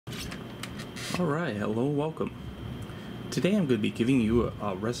Alright, hello, welcome. Today I'm going to be giving you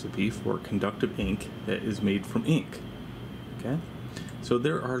a recipe for conductive ink that is made from ink. Okay? So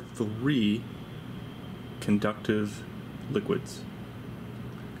there are 3 conductive liquids.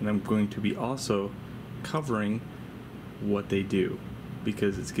 And I'm going to be also covering what they do,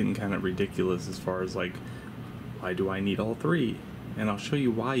 because it's getting kind of ridiculous as far as like, why do I need all 3? And I'll show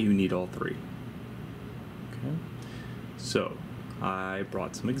you why you need all 3. Okay? So, I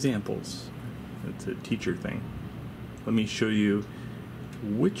brought some examples. It's a teacher thing. Let me show you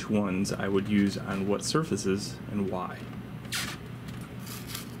which ones I would use on what surfaces and why.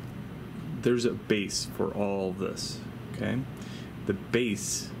 There's a base for all of this, okay? The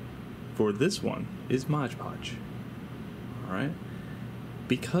base for this one is Modge Podge, alright?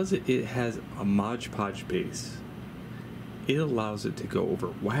 Because it has a Modge Podge base, it allows it to go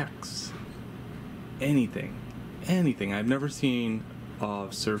over wax, anything. I've never seen a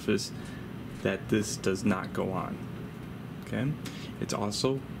surface that this does not go on. Okay? It's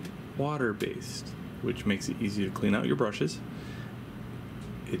also water-based, which makes it easy to clean out your brushes.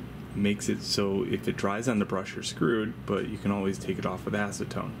 It makes it so if it dries on the brush, you're screwed, but you can always take it off with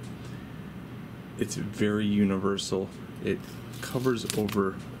acetone. It's very universal. It covers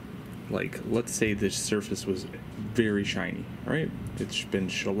over, like, let's say this surface was very shiny, right? It's been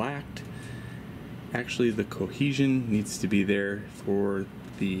shellacked. Actually, the cohesion needs to be there for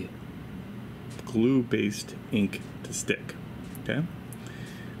the glue-based ink to stick. Okay?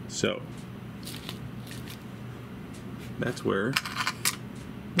 So, that's where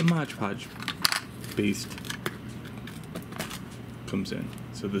the Modge Podge based comes in.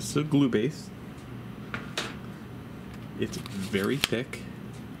 So this is a glue base. It's very thick.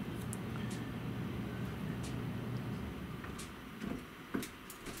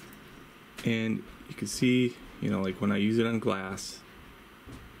 And you can see, like when I use it on glass,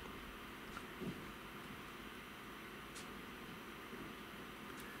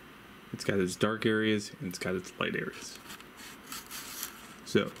 it's got its dark areas and it's got its light areas.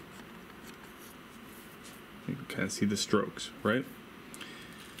 So, you can kind of see the strokes, right?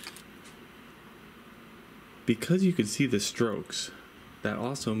 Because you can see the strokes, that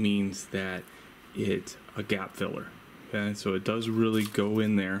also means that it's a gap filler. Okay, so it does really go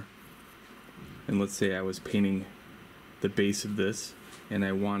in there. And let's say I was painting the base of this and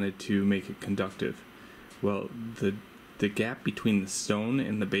I wanted to make it conductive. Well, the gap between the stone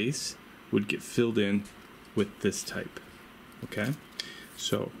and the base would get filled in with this type. Okay?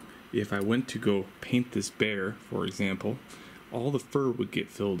 So, if I went to go paint this bear, for example, all the fur would get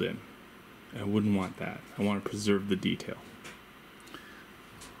filled in. I wouldn't want that. I want to preserve the detail.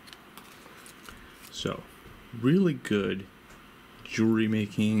 So, really good jewelry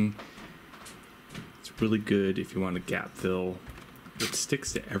making. It's really good if you want to gap fill. It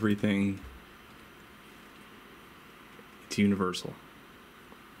sticks to everything. It's universal.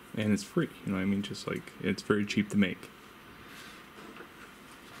 And it's free, you know what I mean? Just like, it's very cheap to make.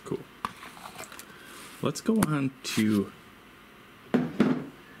 Cool. Let's go on to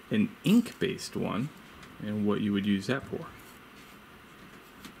an ink-based one and what you would use that for.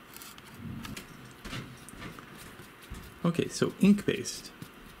 Okay, so ink-based.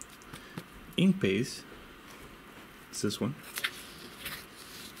 Ink-based is this one.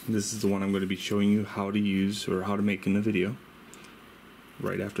 This is the one I'm going to be showing you how to use or how to make in the video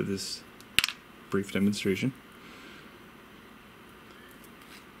right after this brief demonstration.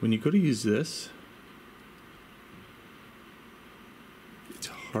 When you go to use this, it's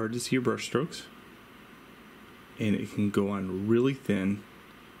hard to see your brush strokes, and it can go on really thin,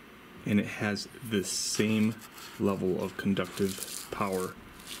 and it has the same level of conductive power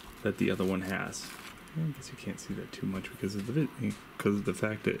that the other one has. I guess you can't see that too much because of the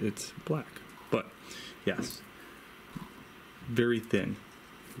fact that it's black. But yes, very thin,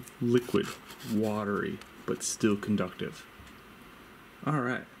 liquid, watery, but still conductive.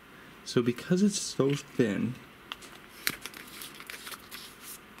 Alright, so because it's so thin,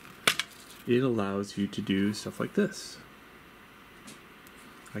 it allows you to do stuff like this.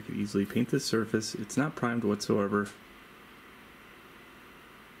 I could easily paint this surface. It's not primed whatsoever.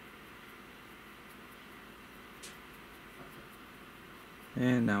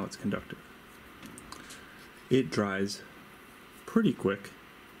 And now it's conductive. It dries pretty quick,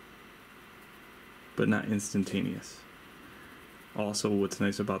 but not instantaneous. Also, what's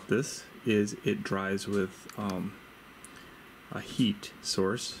nice about this is it dries with a heat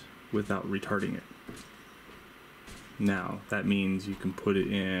source without retarding it. Now, that means you can put it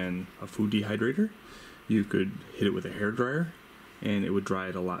in a food dehydrator, you could hit it with a hairdryer, and it would dry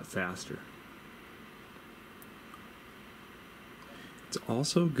it a lot faster. It's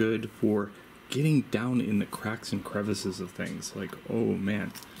also good for getting down in the cracks and crevices of things. Like, oh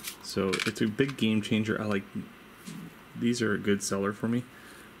man. So it's a big game changer. These are a good seller for me.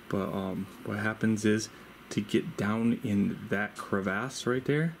 But what happens is, to get down in that crevasse right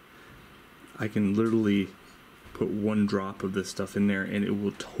there, I can literally put one drop of this stuff in there and it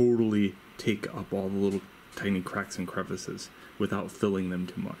will totally take up all the little tiny cracks and crevices without filling them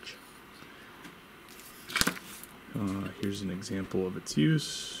too much. Here's an example of its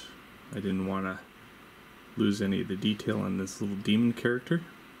use. I didn't want to lose any of the detail on this little demon character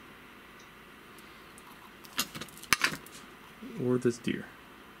or this deer.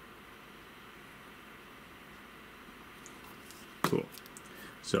 Cool.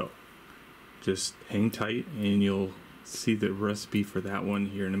 So just hang tight and you'll see the recipe for that one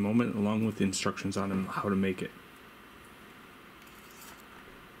here in a moment, along with instructions on how to make it.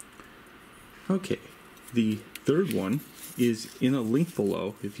 Okay, the third one is in a link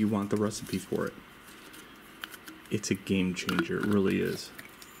below if you want the recipe for it. It's a game changer, it really is.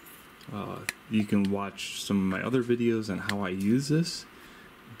 You can watch some of my other videos on how I use this,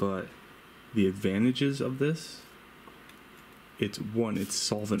 but the advantages of this, it's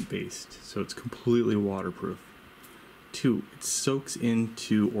solvent based, so it's completely waterproof. 2, it soaks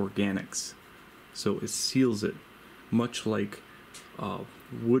into organics, so it seals it, much like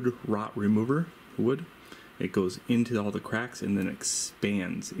wood rot remover would. It goes into all the cracks and then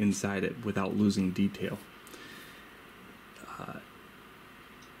expands inside it without losing detail.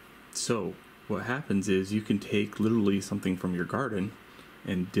 So what happens is, you can take literally something from your garden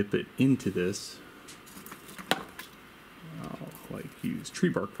and dip it into this. Like use tree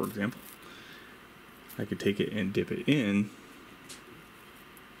bark, for example. I could take it and dip it in.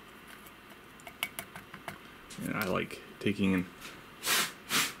 And I like taking and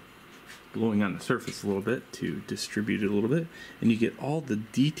blowing on the surface a little bit to distribute it a little bit. And you get all the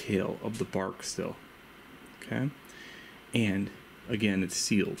detail of the bark still. Okay? And again, it's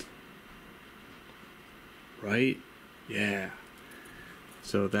sealed. Right? Yeah.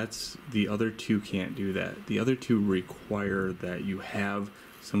 So that's, the other two can't do that. The other two require that you have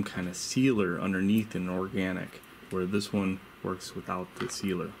some kind of sealer underneath an organic, where this one works without the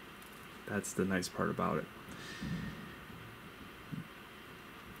sealer. That's the nice part about it.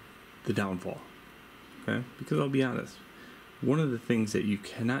 The downfall. Okay? Because I'll be honest, one of the things that you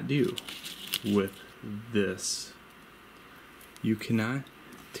cannot do with this, you cannot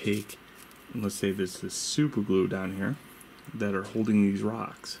take, let's say this is super glue down here that are holding these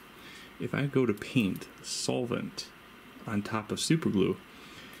rocks. If I go to paint solvent on top of super glue,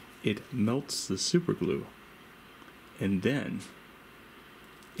 it melts the super glue, and then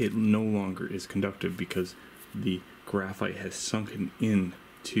it no longer is conductive because the graphite has sunken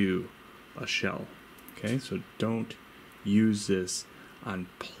into a shell. Okay, so don't use this on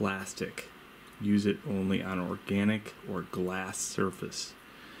plastic. Use it only on organic or glass surface.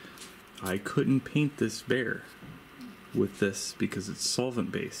 I couldn't paint this bear with this because it's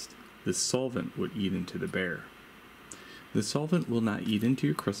solvent based. The solvent would eat into the bear. The solvent will not eat into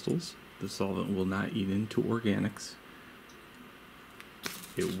your crystals. The solvent will not eat into organics.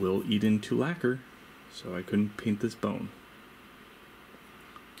 It will eat into lacquer, so I couldn't paint this bone.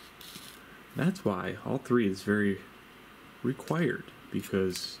 That's why all three is very required,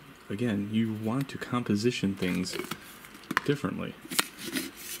 because again, you want to composition things differently.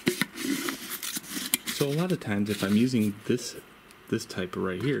 So a lot of times if I'm using this type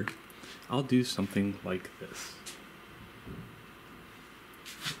right here, I'll do something like this.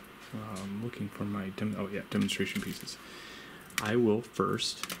 I'm looking for my demonstration pieces. I will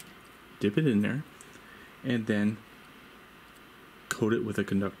first dip it in there and then coat it with a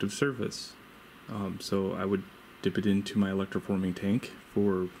conductive surface. So I would dip it into my electroforming tank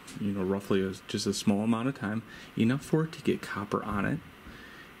for, roughly just a small amount of time, enough for it to get copper on it,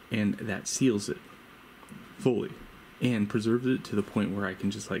 and that seals it fully and preserves it to the point where I can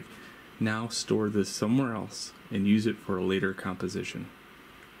just now store this somewhere else and use it for a later composition.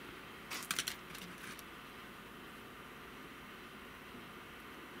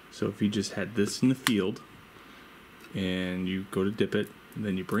 So if you just had this in the field and you go to dip it, and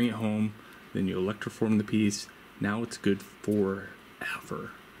then you bring it home, then you electroform the piece, now it's good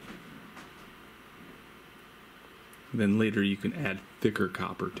forever. Then later you can add thicker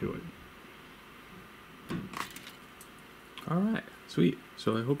copper to it. Alright, sweet.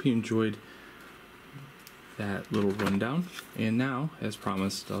 So I hope you enjoyed that little rundown. And now, as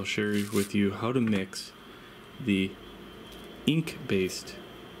promised, I'll share with you how to mix the ink-based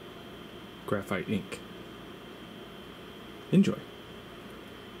graphite ink. Enjoy.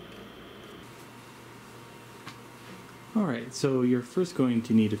 Alright, so you're first going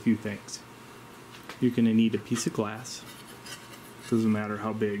to need a few things. you're going to need a piece of glass. Doesn't matter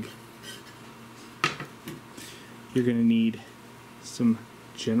how big. You're going to need some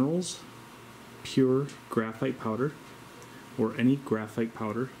General's pure graphite powder, or any graphite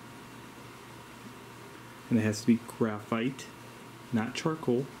powder. And it has to be graphite, not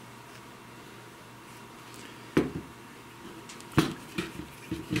charcoal.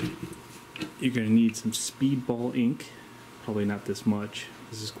 You're going to need some Speedball ink. Probably not this much.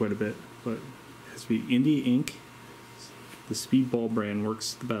 This is quite a bit, but it has to be India ink. The Speedball brand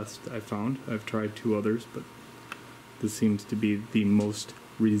works the best, I've found. I've tried 2 others, but this seems to be the most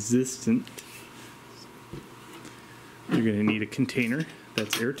resistant. You're going to need a container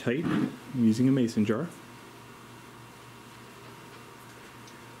that's airtight. I'm using a mason jar.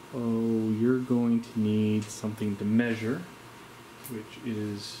 Oh, you're going to need something to measure, which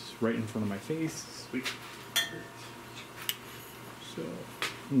is right in front of my face. Sweet. So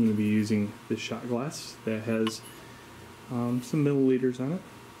I'm going to be using this shot glass that has some milliliters on it.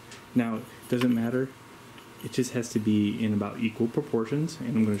 Now, it doesn't matter. It just has to be in about equal proportions, and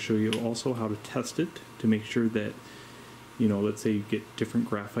I'm going to show you also how to test it to make sure that, you know, let's say you get different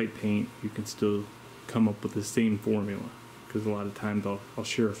graphite paint, you can still come up with the same formula. Because a lot of times I'll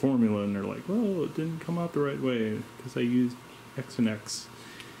share a formula and they're like, well, it didn't come out the right way because I used X and X.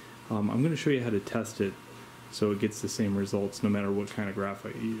 I'm going to show you how to test it so it gets the same results no matter what kind of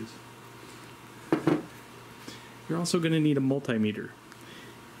graphite you use. You're also going to need a multimeter.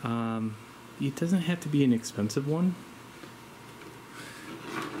 It doesn't have to be an expensive one,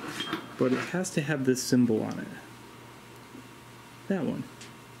 but it has to have this symbol on it. That one.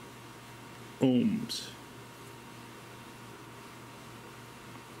 Ohms.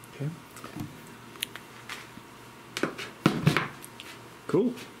 Okay.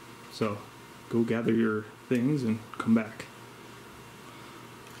 Cool. So, go gather your things and come back.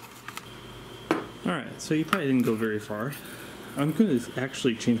 Alright, so you probably didn't go very far. I'm going to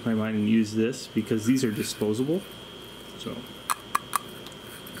actually change my mind and use this because these are disposable. So,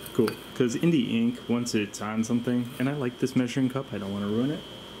 cool. Because Indie ink, once it's on something, and I like this measuring cup, I don't want to ruin it.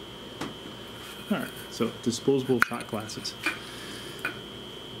 Alright, so disposable shot glasses.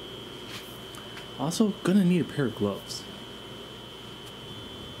 Also, gonna need a pair of gloves.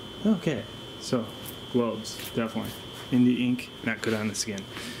 Okay, so gloves, definitely. Indie ink, not good on the skin.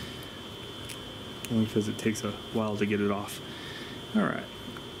 Only because it takes a while to get it off. Alright.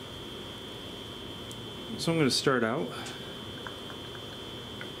 So I'm going to start out.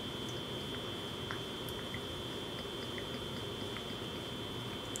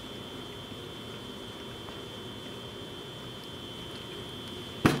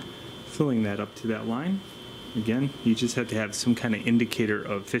 Filling that up to that line. Again, you just have to have some kind of indicator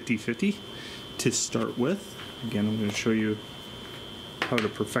of 50-50 to start with. Again, I'm going to show you how to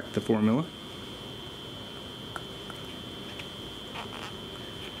perfect the formula.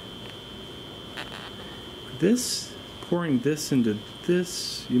 This, pouring this into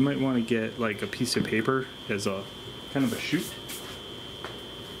this, you might want to get like a piece of paper as a kind of a chute.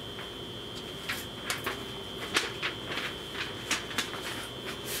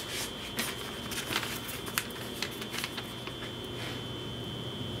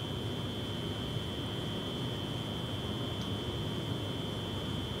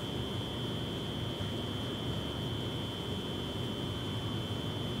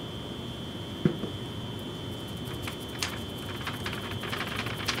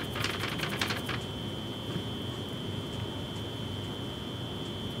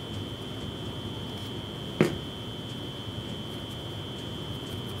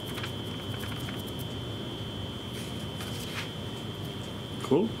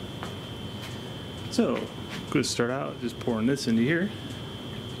 Cool. So, I'm going to start out just pouring this into here.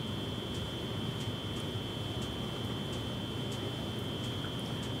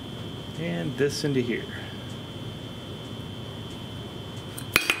 And this into here.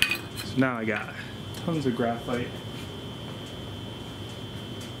 So now I got tons of graphite.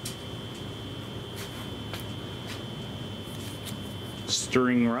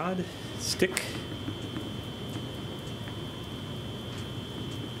 Stirring rod, stick.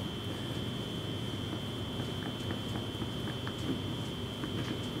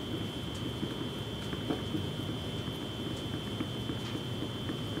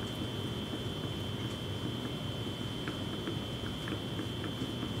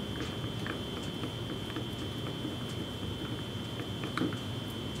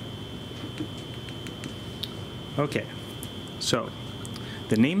 Okay, so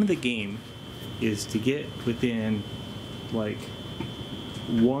the name of the game is to get within like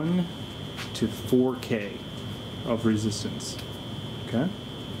 1 to 4K of resistance, okay?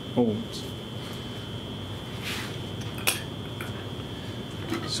 Ohms.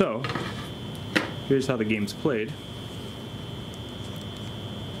 So, here's how the game's played.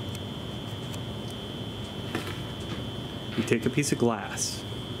 You take a piece of glass,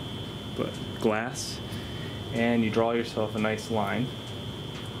 and you draw yourself a nice line.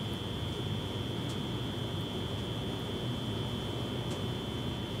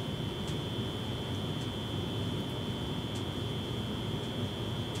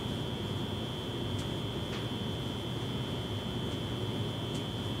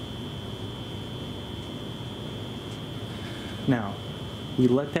 Now, we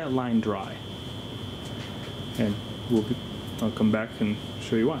let that line dry, and I'll come back and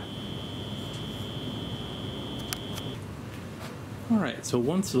show you why. Alright, so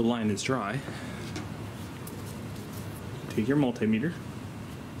once the line is dry, take your multimeter.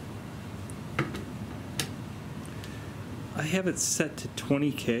 I have it set to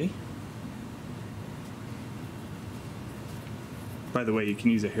 20K. By the way, you can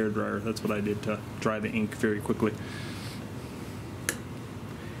use a hairdryer. That's what I did to dry the ink very quickly.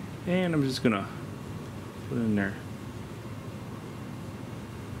 And I'm just gonna put it in there.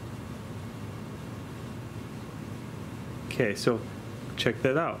 Okay, so check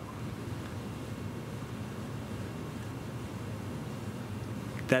that out.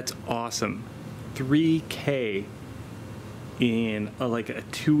 That's awesome. 3K in like a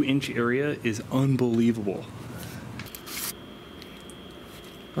 2-inch area is unbelievable.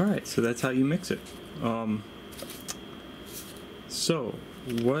 Alright, so that's how you mix it. So,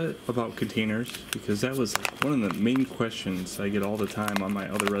 what about containers? Because that was one of the main questions I get all the time on my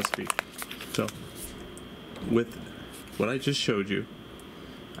other recipe. So, with what I just showed you,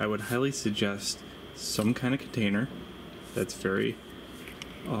 I would highly suggest some kind of container that's very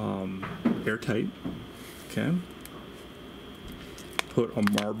airtight. Okay. Put a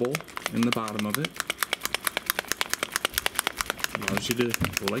marble in the bottom of it. Allows you to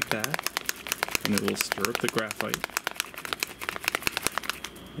go like that, and it will stir up the graphite.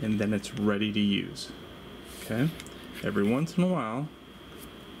 And then it's ready to use. Okay? Every once in a while,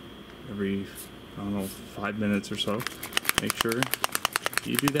 every, I don't know, 5 minutes or so, make sure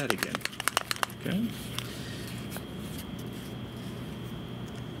you do that again. Okay?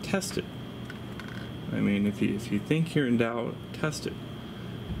 Test it. I mean, if you think you're in doubt, test it.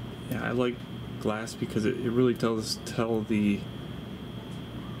 Yeah, I like glass because it really does tell the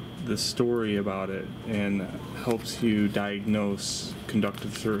story about it and helps you diagnose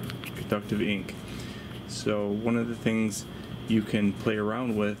conductive ink. So one of the things you can play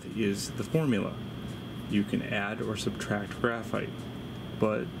around with is the formula. You can add or subtract graphite,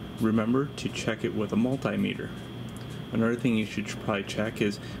 but remember to check it with a multimeter. Another thing you should probably check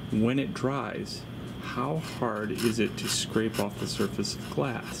is when it dries, how hard is it to scrape off the surface of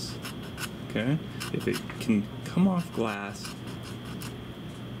glass? Okay? If it can come off glass,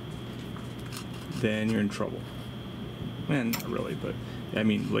 then you're in trouble. Man, not really, but I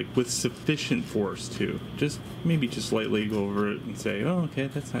mean, like with sufficient force too. Maybe just lightly go over it and say, oh, okay,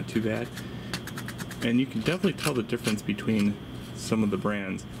 that's not too bad. And you can definitely tell the difference between some of the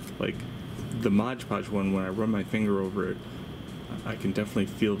brands. Like the Modge one, when I run my finger over it, I can definitely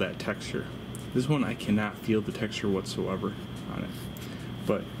feel that texture. This one, I cannot feel the texture whatsoever on it.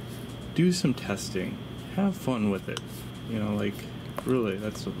 But do some testing. Have fun with it. You know, like, really,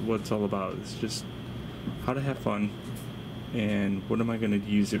 that's what it's all about. It's just how to have fun and what am I going to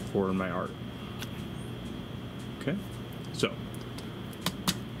use it for in my art. Okay? So,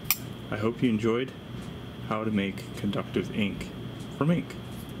 I hope you enjoyed how to make conductive ink from ink.